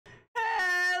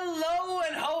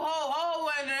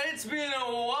It's been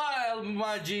a while,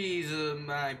 my G's,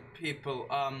 my people,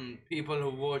 people who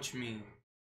watch me.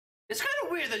 It's kind of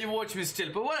weird that you watch me still,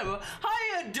 but whatever.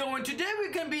 How you doing? Today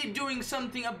we're gonna be doing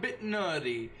something a bit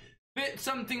nerdy.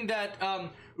 Something that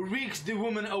reeks the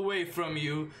woman away from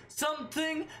you.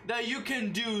 Something that you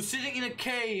can do sitting in a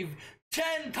cave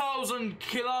 10,000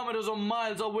 kilometers or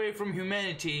miles away from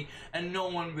humanity, and no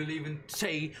one will even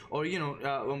say, or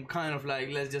kind of like,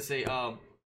 let's just say,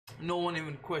 no one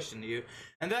even question you.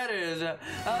 And that is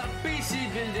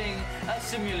PC building a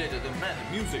simulator. The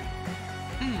music.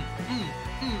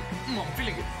 I'm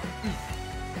feeling it.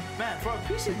 Man, for a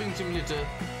PC building simulator.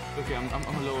 Okay, I'm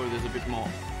gonna lower this a bit more.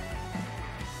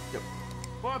 Yep.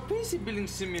 For a PC building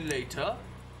simulator,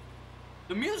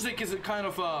 the music is a kind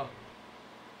of a.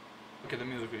 Okay, the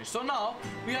music finished. So now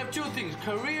we have two things: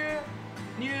 career,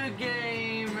 new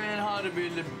game, and how to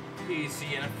build a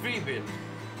PC and a free build.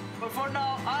 But for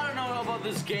now, I don't know about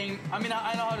this game. I mean,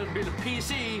 I know how to build a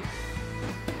PC.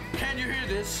 Can you hear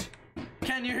this?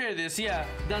 Can you hear this? Yeah,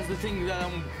 that's the thing that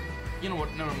I'm. You know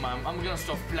what? Never mind. I'm gonna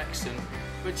stop flexing.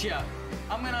 But yeah,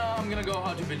 I'm gonna go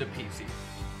how to build a PC.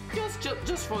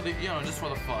 Just for the just for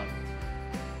the fun.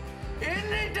 In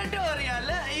the tutorial,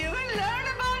 you will learn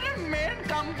about the main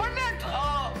component.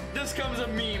 Oh, this comes a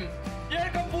meme. Your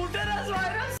computer has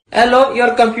virus. Hello,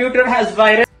 your computer has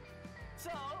virus.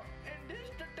 So, in this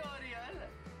tutorial,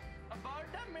 about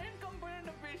the main component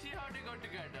of PC, how they go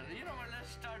together. You know what?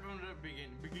 Let's start from the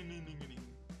beginning.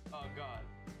 Oh God.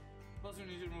 First, we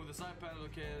need to remove the side panel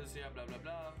case. Yeah, blah blah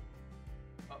blah.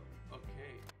 Oh,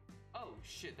 okay. Oh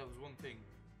shit, that was one thing.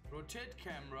 Rotate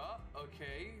camera.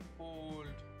 Okay. Hold.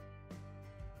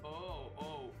 Oh,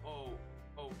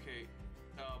 okay.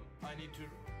 I need to,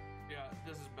 yeah,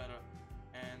 this is better.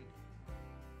 And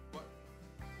what?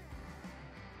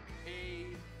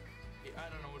 I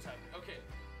don't know what's happening. Okay,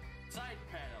 side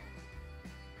panel.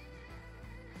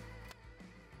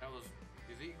 That was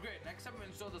easy. Great. Next up, we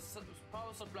install the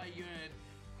power supply unit.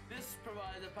 This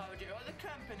provides the power to all the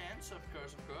components, of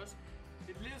course.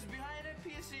 It lives behind a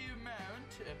PSU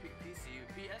mount,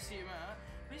 PSU mount,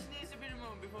 which needs to be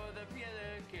removed before the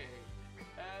okay.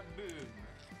 Boom.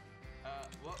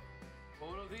 What?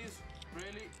 All of these?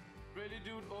 Really,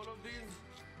 dude? All of these?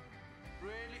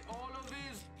 Really? All of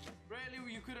these? Really?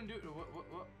 You couldn't do it?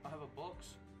 What? I have a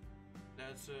box.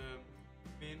 That's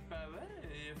main power.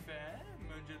 Fan.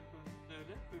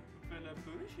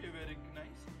 Very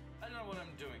nice. I don't know what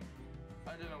I'm doing.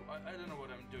 I don't know what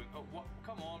I'm doing. Oh, what?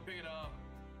 Come on, pick it up.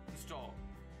 Install.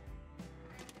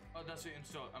 Oh, that's it.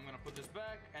 Install. I'm gonna put this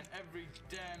back, and every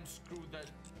damn screw that.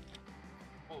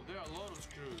 Oh, there are a lot of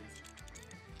screws.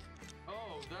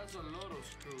 Oh, that's a lot of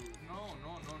screws. No.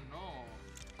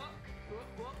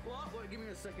 What? Give me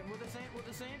a second. What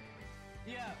the same?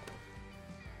 Yeah.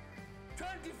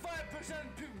 25%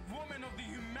 women of the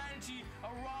humanity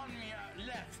around me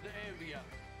left the area.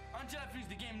 Until I finish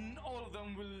the game, all of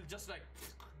them will just like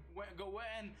go away,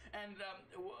 and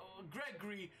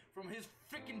Gregory from his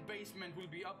freaking basement will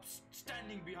be up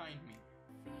standing behind me.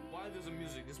 Why there's a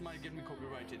music? This might get me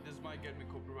copyrighted.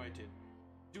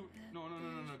 Dude, no.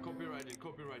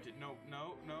 Copyrighted. No.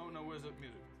 Where's the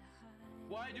music?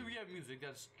 Why do we have music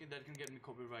that can get me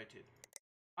copyrighted?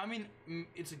 I mean,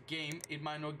 it's a game. It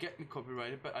might not get me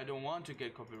copyrighted, but I don't want to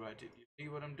get copyrighted. You see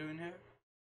what I'm doing here?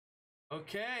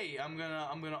 Okay, I'm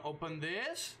gonna open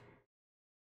this.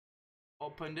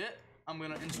 Opened it. I'm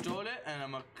gonna install it, and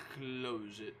I'm gonna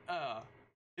close it.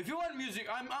 If you want music,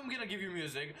 I'm gonna give you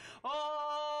music.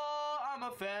 Oh, I'm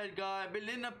a fat guy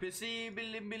building a PC,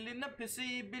 building a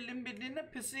PC, building a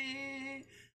PC.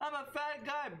 I'm a fat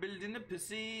guy building a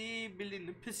PC, building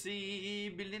a PC,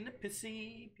 building a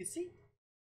PC.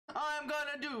 I'm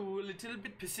gonna do a little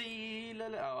bit PC.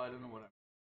 Oh, I don't know what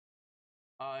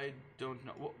I don't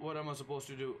know. What am I supposed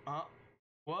to do?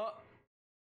 What?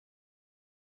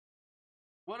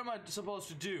 What am I supposed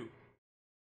to do?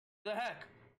 The heck?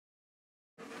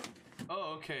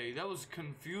 Oh, okay. That was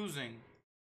confusing.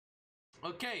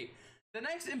 Okay. The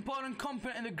next important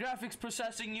component in the graphics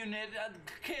processing unit,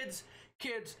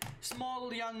 kids,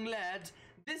 small young lads.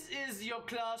 This is your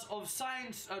class of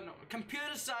science,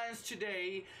 computer science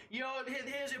today.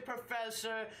 Here's your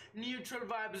professor. Neutral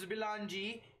vibes,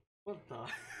 Bilaangii. What the?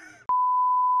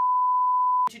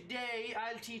 Today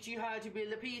I'll teach you how to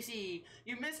build a PC.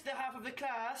 You missed the half of the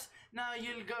class. Now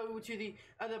you'll go to the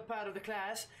other part of the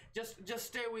class. Just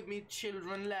stay with me,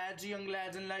 children, lads, young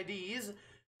lads and ladies.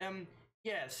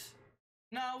 Yes.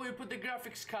 Now we'll put the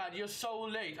graphics card. You're so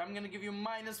late. I'm gonna give you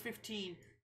minus 15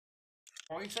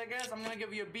 points, I guess. I'm gonna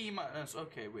give you a B minus.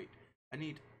 Okay, wait. I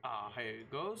need. Here it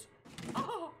goes.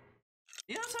 Oh.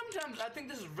 You know, I think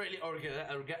this is really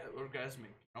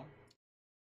orgasmic, you know?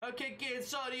 Okay, kids,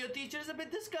 sorry, your teacher is a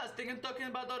bit disgusting and talking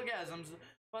about orgasms.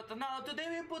 But now, today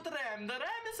we put RAM. The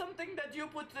RAM is something that you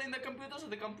put in the computer, so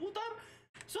the computer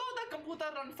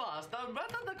run fast. The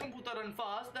better the computer run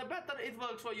fast, the better it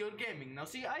works for your gaming. Now,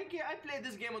 see, I play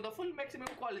this game on the full maximum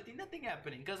quality, nothing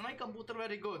happening, because my computer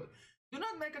very good. Do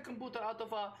not make a computer out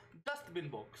of a dustbin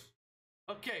box.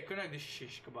 Okay, connect the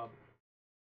shish kebab.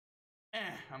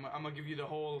 I'm gonna give you the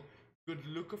whole good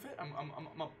look of it. I'm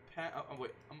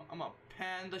gonna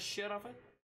pan the shit of it.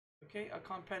 Okay, I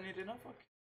can't pan it enough.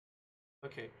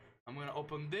 Okay, I'm gonna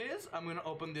open this.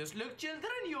 Look,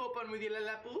 children, you open with your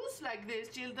lapus like this,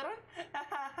 children.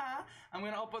 I'm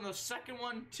gonna open the second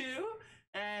one too,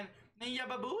 and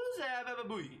yababoos,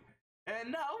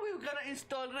 and now we're gonna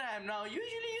install RAM. Now,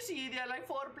 usually you see there are like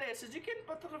 4 places you can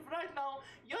put. Right now,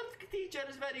 your teacher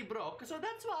is very broke, so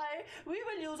that's why we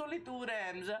will use only 2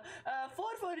 RAMs.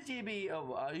 4 GB.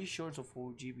 Oh, are you sure it's a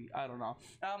 4 GB? I don't know.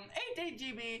 8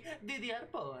 GB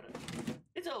DDR4.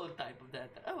 It's an old type of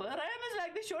data. Oh, RAM is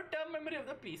like the short-term memory of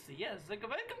the PC. Yes, like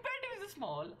very comparatively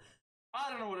small. I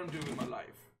don't know what I'm doing with my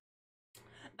life.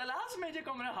 The last major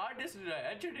component hard disk is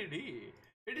HDD.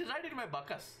 It is right in my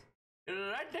buckets.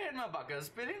 Right there in my bucket,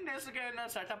 spinning disk and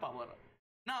SATA power.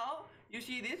 Now, you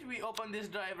see this, we open this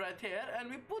drive right here and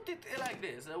we put it like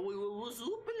this.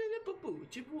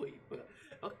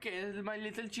 Okay, my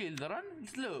little children,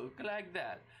 look like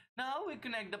that. Now we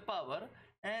connect the power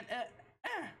and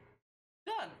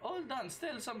done, all done,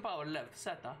 still some power left,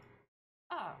 SATA.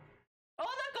 All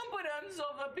the components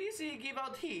of the PC give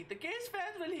out heat. The case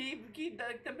fans will keep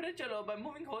the temperature low by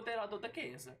moving hot air out of the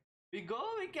case. We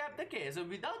cap the case.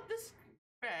 Without this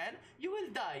fan, you will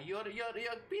die. Your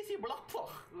PC block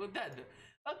dead.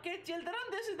 Okay, children,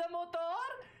 this is the motor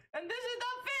and this is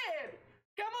the fan.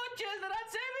 Come on, children,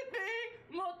 say with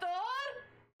me. Motor,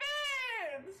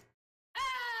 fans.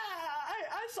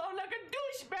 I sound like a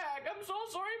douchebag. I'm so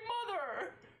sorry,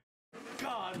 mother.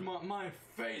 God, my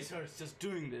face hurts just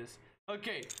doing this.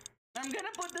 Okay. I'm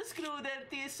gonna put the screw there,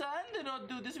 T-son. Do not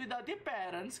do this without your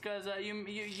parents, cause you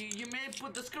may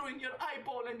put the screw in your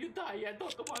eyeball and you die. I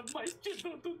don't want my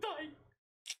children to die.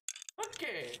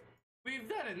 Okay, we've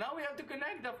done it. Now we have to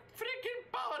connect the freaking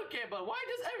power cable. Why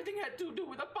does everything have to do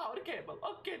with a power cable?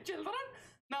 Okay, children.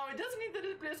 Now we just need to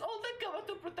replace all the cover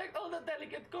to protect all the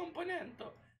delicate components.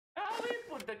 We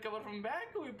put the cover from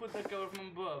back. We put the cover from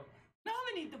above. Now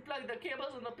we need to plug the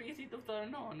cables on the PC to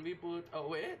turn on. We put,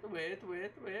 wait.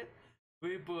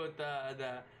 We put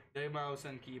the mouse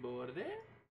and keyboard there.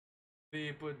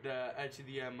 We put the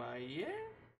HDMI here.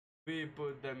 We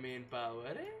put the main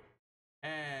power there.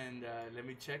 And let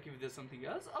me check if there's something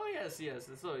else. Oh yes,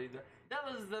 sorry. That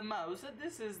was the mouse.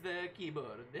 This is the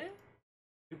keyboard there.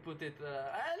 We put it,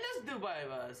 let's do by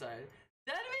side.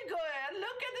 Then we go ahead,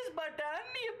 look at this button.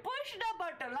 You push the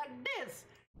button like this.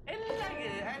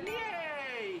 And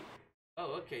yay!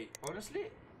 Oh, okay. Honestly,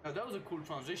 that was a cool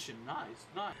transition. Nice.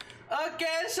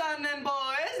 Okay, son and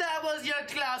boys, that was your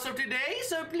class of today.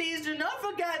 So please do not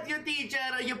forget your teacher,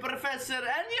 your professor, and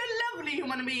your lovely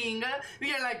human being.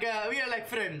 We are like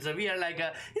friends.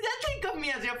 Think of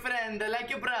me as your friend,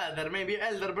 like your brother, maybe your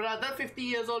elder brother, 50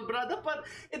 years old brother, but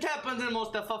it happens in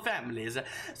most of our families.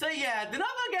 So yeah, do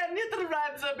not forget Little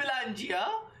Rabs Bilaangii.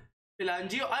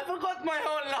 Bilaangii, I forgot my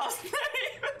whole last name.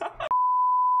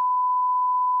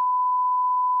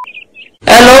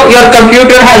 Hello, your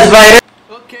computer has virus.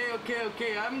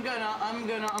 Okay. I'm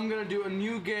gonna do a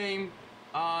new game.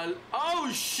 Oh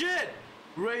shit!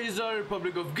 Razor,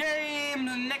 Republic of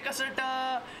Games,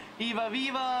 Nekaseta, Eva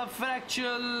Viva,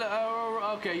 Fractal.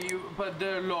 Okay, but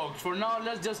they're logged. For now,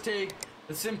 let's just take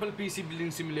the simple PC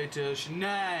building simulator.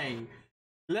 Shenang.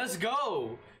 Let's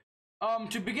go.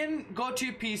 To begin, go to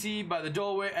your PC by the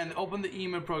doorway and open the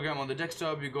email program on the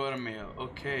desktop. You got a mail.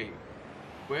 Okay.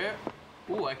 Where?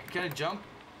 Ooh, can I jump?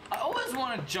 I always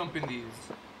want to jump in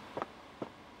these.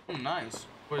 Nice.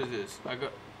 What is this?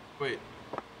 Wait.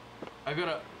 I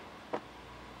got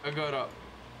a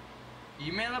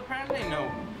email apparently?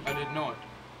 No, I did not.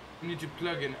 I need to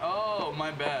plug in. Oh,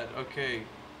 my bad. Okay.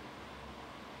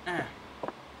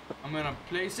 I'm gonna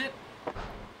place it.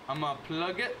 I'm gonna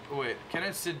plug it. Wait, can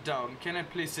I sit down? Can I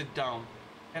please sit down?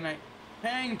 Can I?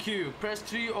 Thank you. Press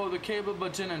 3 or the cable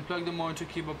button and plug the monitor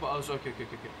keyboard. Okay.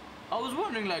 I was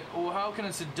wondering like, oh, how can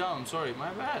I sit down? Sorry,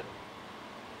 my bad.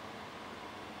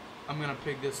 I'm gonna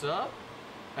pick this up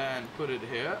and put it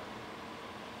here.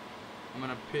 I'm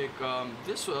gonna pick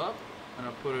this up and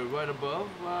I'll put it right above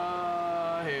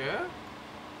here.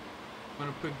 I'm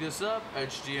gonna pick this up.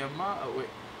 HDMI. Oh wait.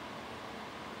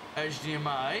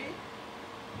 HDMI.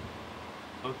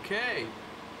 Okay.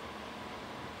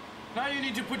 Now you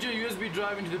need to put your USB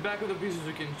drive into the back of the PC so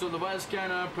you can install the wire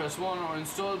scanner. Press 1 or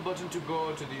install button to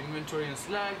go to the inventory and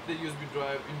select the USB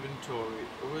drive inventory.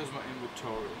 Where's my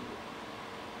inventory?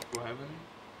 Do I have any?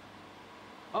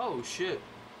 Oh shit.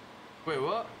 Wait,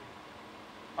 what?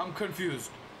 I'm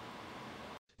confused.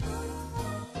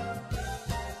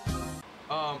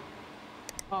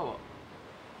 Power.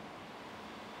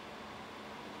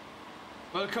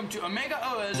 Welcome to Omega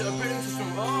OS operating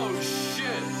system. Oh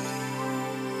shit.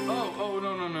 Oh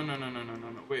no.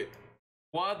 Wait.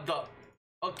 What the?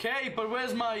 Okay, but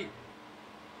where's my?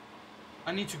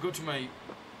 I need to go to my.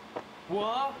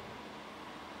 What?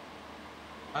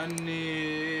 I need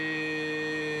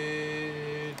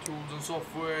tools and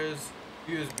softwares,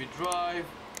 USB drive.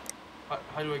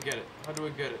 How do I get it? How do I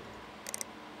get it?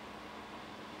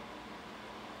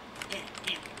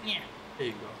 There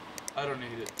you go. I don't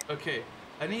need it. Okay.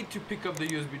 I need to pick up the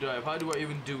USB drive. How do I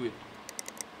even do it?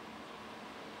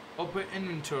 Open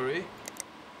inventory.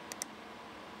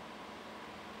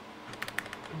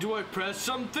 Do I press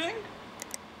something?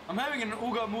 I'm having an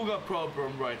Ooga Mooga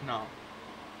problem right now.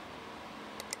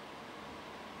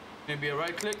 Maybe a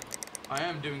right click? I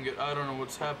am doing it. I don't know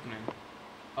what's happening.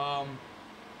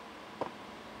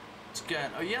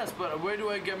 Scan. Oh yes, but where do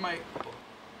I get my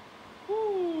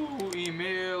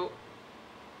email?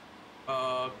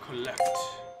 Collect.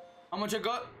 How much I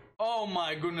got? Oh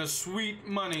my goodness, sweet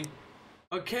money.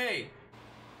 Okay.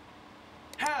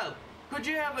 Help! Could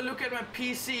you have a look at my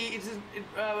PC? It's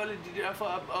well, I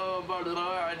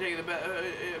take the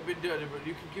a bit dirty, but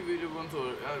you can give it one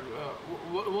sort.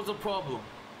 What's the problem?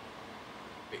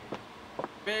 Wait.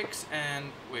 Fix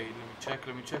and wait.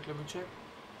 Let me check.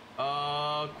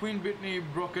 Queen Britney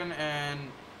broken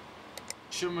and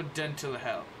Sherman dental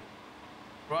help.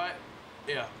 Right?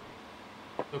 Yeah.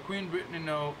 So Queen Britney,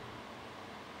 no.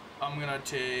 I'm gonna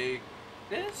take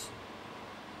this.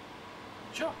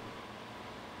 Sure.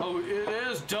 Oh, it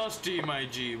is dusty, my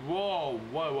G. Whoa,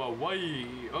 why?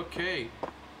 Okay.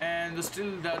 And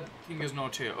still that thing is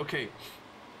not here. Okay.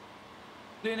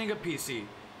 Cleaning a PC.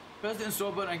 Press the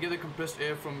install button and get the compressed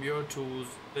air from your tools.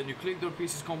 Then you click the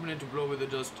PC's component to blow away the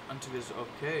dust until it's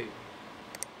okay.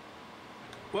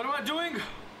 What am I doing?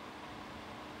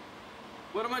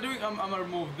 What am I doing? I'm gonna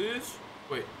remove this.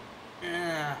 Wait.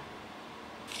 Yeah.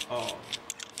 Oh.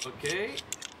 Okay.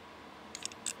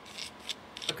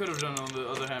 I could have done it on the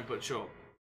other hand, but sure.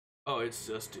 Oh, it's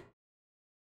dusty.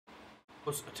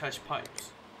 Let's attach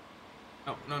pipes.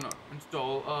 No.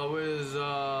 Install. Where's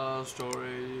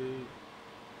storage?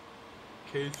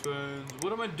 Case fans.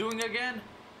 What am I doing again?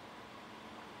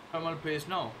 Thermal paste.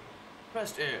 No.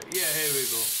 Pressed air. Yeah, here we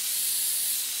go.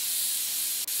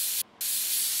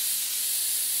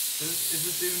 Is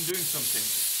this even doing something?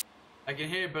 I can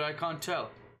hear it, but I can't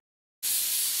tell.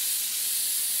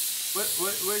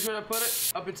 Where should I put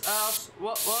it? Up its ass?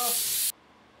 What?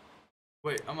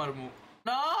 Wait, I'm gonna move.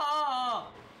 No!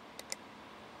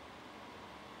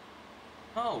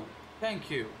 No, thank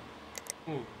you.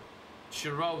 Ooh,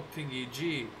 Shroud thingy,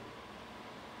 G.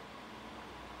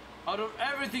 Out of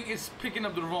everything, it's picking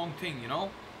up the wrong thing, you know?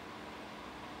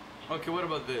 Okay, what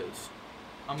about this?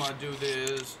 I'm gonna do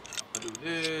this. I'm gonna do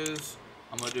this.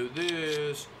 I'm gonna do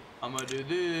this. I'm gonna do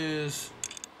this.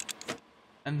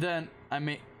 And then I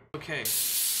may. Okay.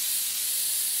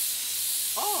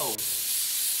 Oh,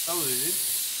 that was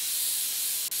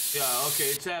easy. Yeah. Okay,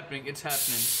 it's happening. It's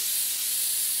happening.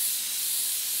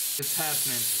 It's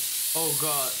happening. Oh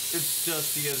God, it's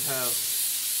dusty as hell.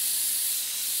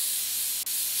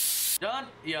 Done?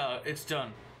 Yeah, it's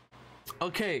done.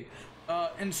 Okay.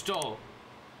 Install.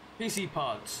 PC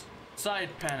parts.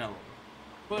 Side panel.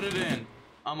 Put it in.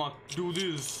 I'ma do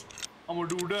this. I'ma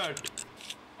do that.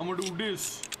 I'ma do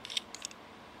this.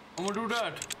 I'ma do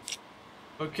that.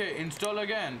 Okay, install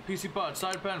again. PC part,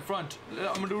 side pan, front.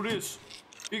 I'ma do this.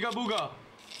 Iga booga.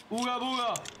 Ooga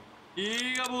booga.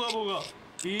 Iga booga booga.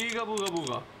 Iga booga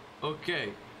booga.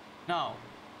 Okay. Now,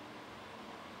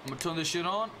 I'm gonna turn this shit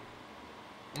on.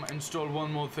 I'm gonna install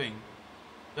one more thing.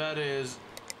 That is,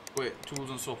 wait, tools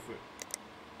and software.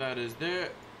 That is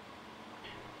there.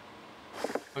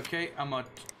 Okay, I'm at.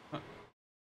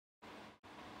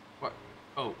 What?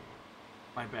 Oh,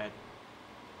 my bad.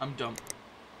 I'm dumb.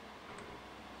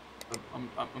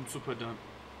 I'm super dumb.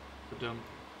 Super dumb.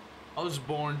 I was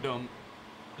born dumb.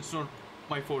 It's not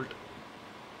my fault.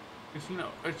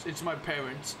 It's my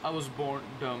parents. I was born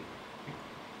dumb.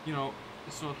 You know,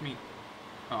 it's not me.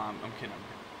 No, I'm kidding.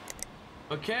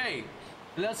 Okay,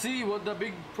 let's see what the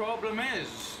big problem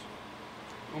is.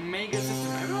 Omega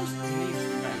system. Everyone needs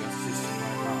Omega system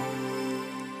right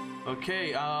now.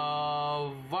 Okay,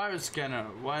 virus scanner.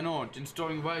 Why not?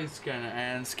 Installing virus scanner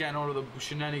and scan all of the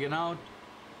shenanigan out.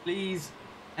 Please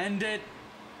end it.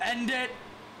 End it.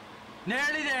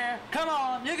 Nearly there. Come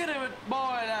on, you can do it,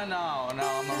 boy. Now I'm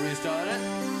gonna restart it.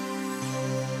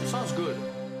 It sounds good.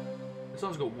 It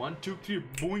sounds good. 1, 2, 3,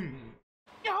 boing.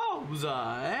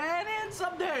 Yowza, and it's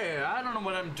up there. I don't know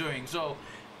what I'm doing. So,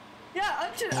 yeah,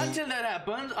 until that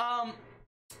happens,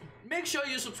 make sure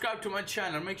you subscribe to my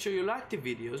channel. Make sure you like the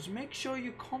videos. Make sure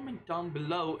you comment down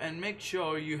below, and make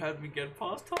sure you help me get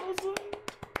past 1,000.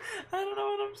 I don't know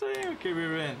what I'm saying. Okay,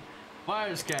 we're in.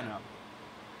 Virus scanner.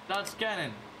 Start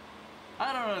scanning.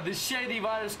 I don't know, these shady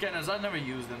virus scanners, I never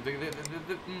use them.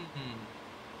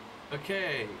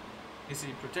 Okay. You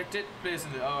see, protect it, place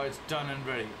in the, oh, it's done and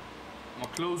ready. I'm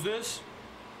gonna close this.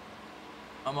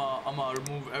 I'm gonna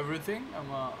remove everything. I'm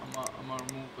gonna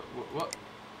remove, what?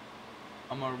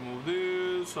 I'm gonna remove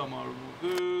this, I'm gonna remove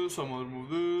this, I'm gonna remove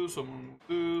this, I'm gonna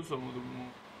remove this, I'm gonna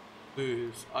remove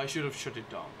this. I should have shut it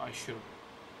down, I should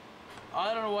have.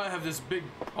 I don't know why I have this big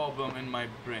problem in my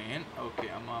brain. Okay,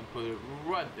 I'm gonna put it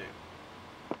right there.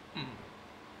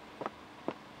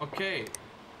 Okay.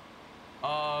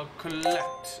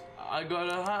 Collect. I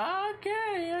gotta.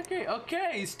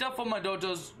 Okay. Stuff for my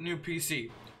daughter's new PC.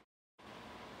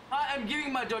 I am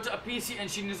giving my daughter a PC and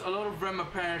she needs a lot of RAM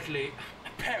apparently.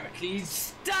 Apparently.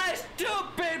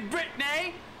 Stupid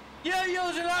Britney! You're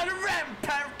using a lot of RAM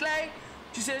apparently!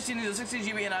 She says she needs a 60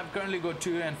 GB and I've currently got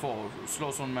 2 and 4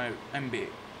 slots on my MB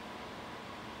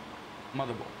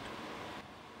motherboard.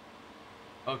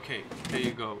 Okay, here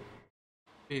you go.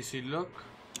 PC look.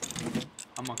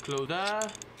 I'm gonna close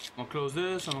that. I'm gonna close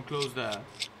this. I'm gonna close that.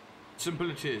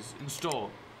 Simple it is. Install.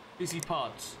 PC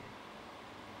parts.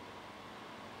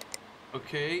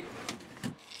 Okay.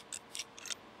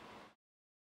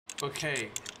 Okay.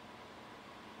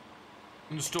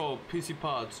 Install PC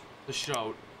parts. The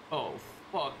shroud. Oh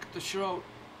fuck. The shroud.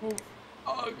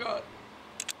 Oh god.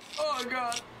 Oh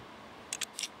god.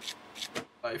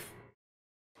 Life.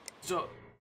 So.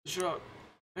 Shroud.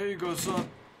 There you go, son.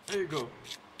 There you go.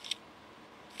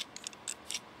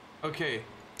 Okay.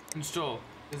 Install.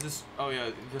 Is this? Oh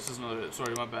yeah, this is not it.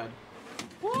 Sorry, my bad.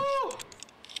 Woo!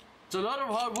 It's a lot of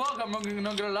hard work. I'm not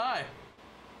gonna lie.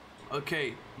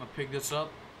 Okay, I'm gonna pick this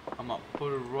up. I'm gonna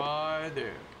put it right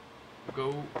there.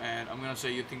 Go, and I'm gonna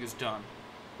say you think it's done.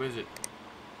 Where is it?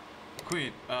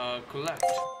 Queen. Collect.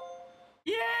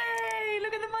 Yay!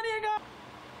 Look at the money I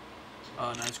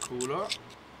got. Nice cooler.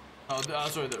 Oh,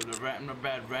 sorry, the RAM, not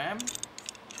bad RAM.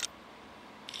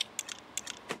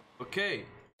 Okay,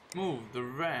 move the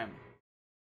RAM.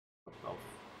 What the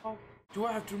fuck? Do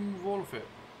I have to remove all of it?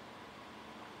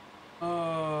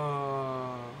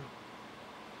 Oh,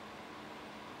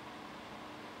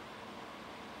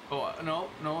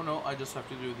 no, I just have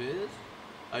to do this.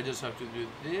 I just have to do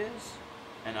this.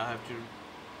 And I have to do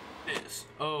this.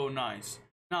 Oh, nice.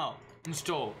 Now,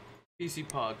 install PC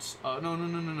parts.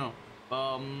 No.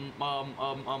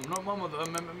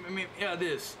 Yeah,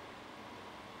 this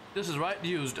is right.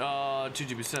 Used 2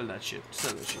 GB. Sell that shit.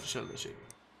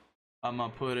 I'm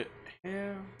gonna put it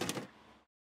here.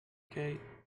 Okay.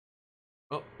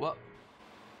 Oh, what?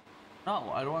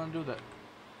 No, I don't want to do that.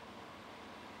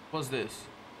 What's this?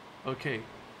 Okay.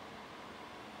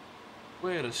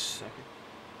 Wait a second.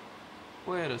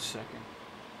 What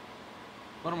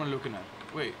am I looking at?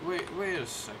 Wait a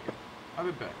second. I'll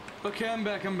be back. Okay, I'm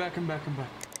back.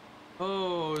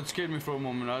 Oh, it scared me for a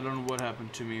moment. I don't know what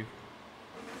happened to me.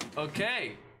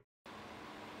 Okay.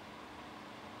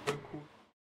 Very cool.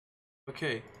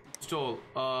 Okay. Install.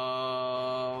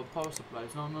 Power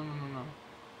supplies. No.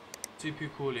 CPU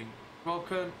cooling.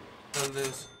 Broken. Tell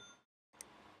this.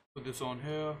 Put this on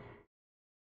here.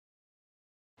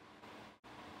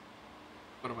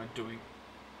 What am I doing?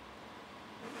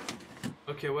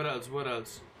 Okay, what else?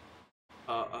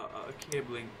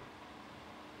 Cabling.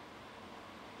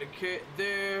 Okay,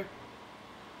 there.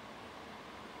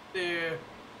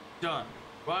 Done.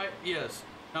 Right? Yes.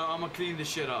 Now I'm gonna clean this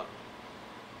shit up.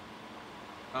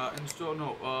 Install,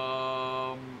 no,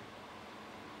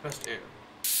 press air.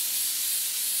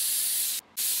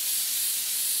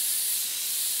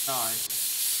 Nice.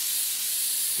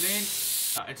 Clean?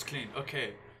 Nah, it's clean.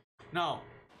 Okay. Now.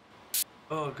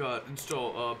 Oh god,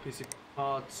 install, PC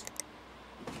parts.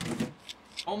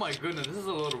 Oh my goodness, this is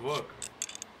a lot of work.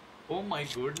 Oh my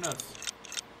goodness.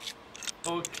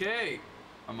 Okay.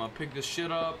 I'm gonna pick this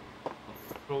shit up.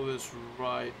 Throw this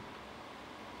right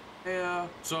there.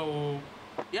 So,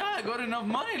 yeah, I got enough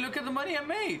money. Look at the money I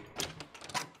made.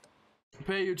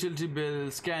 Pay utility bill,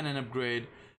 scan and upgrade.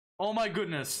 Oh my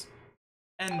goodness.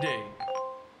 End day.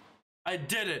 I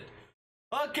did it.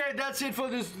 Okay, that's it for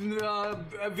this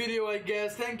video, I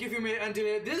guess. Thank you if you made it until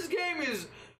here. This game is...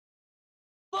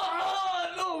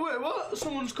 no, wait, what?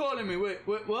 Someone's calling me. Wait,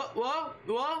 what?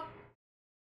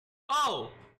 Oh,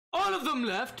 all of them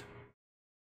left?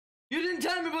 You didn't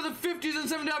tell me about the 50s and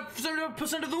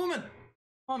 70% of the women.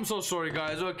 I'm so sorry,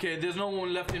 guys. Okay, there's no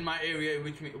one left in my area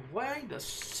with me. Why the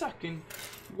second?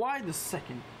 Why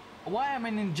am I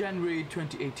in January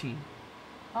 2018?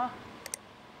 Huh?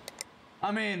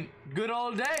 I mean, good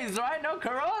old days, right? No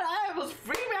corona. I was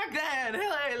free back then.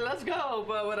 Hey, let's go.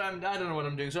 But I don't know what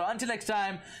I'm doing. So until next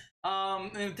time,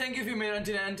 and thank you if you made it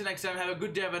until next time. Have a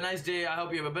good day. Have a nice day. I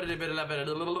hope you have a better day, better life,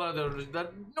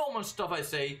 that normal stuff I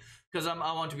say, because I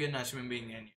want to be a nice human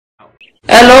being. And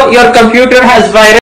Hello, your computer has virus.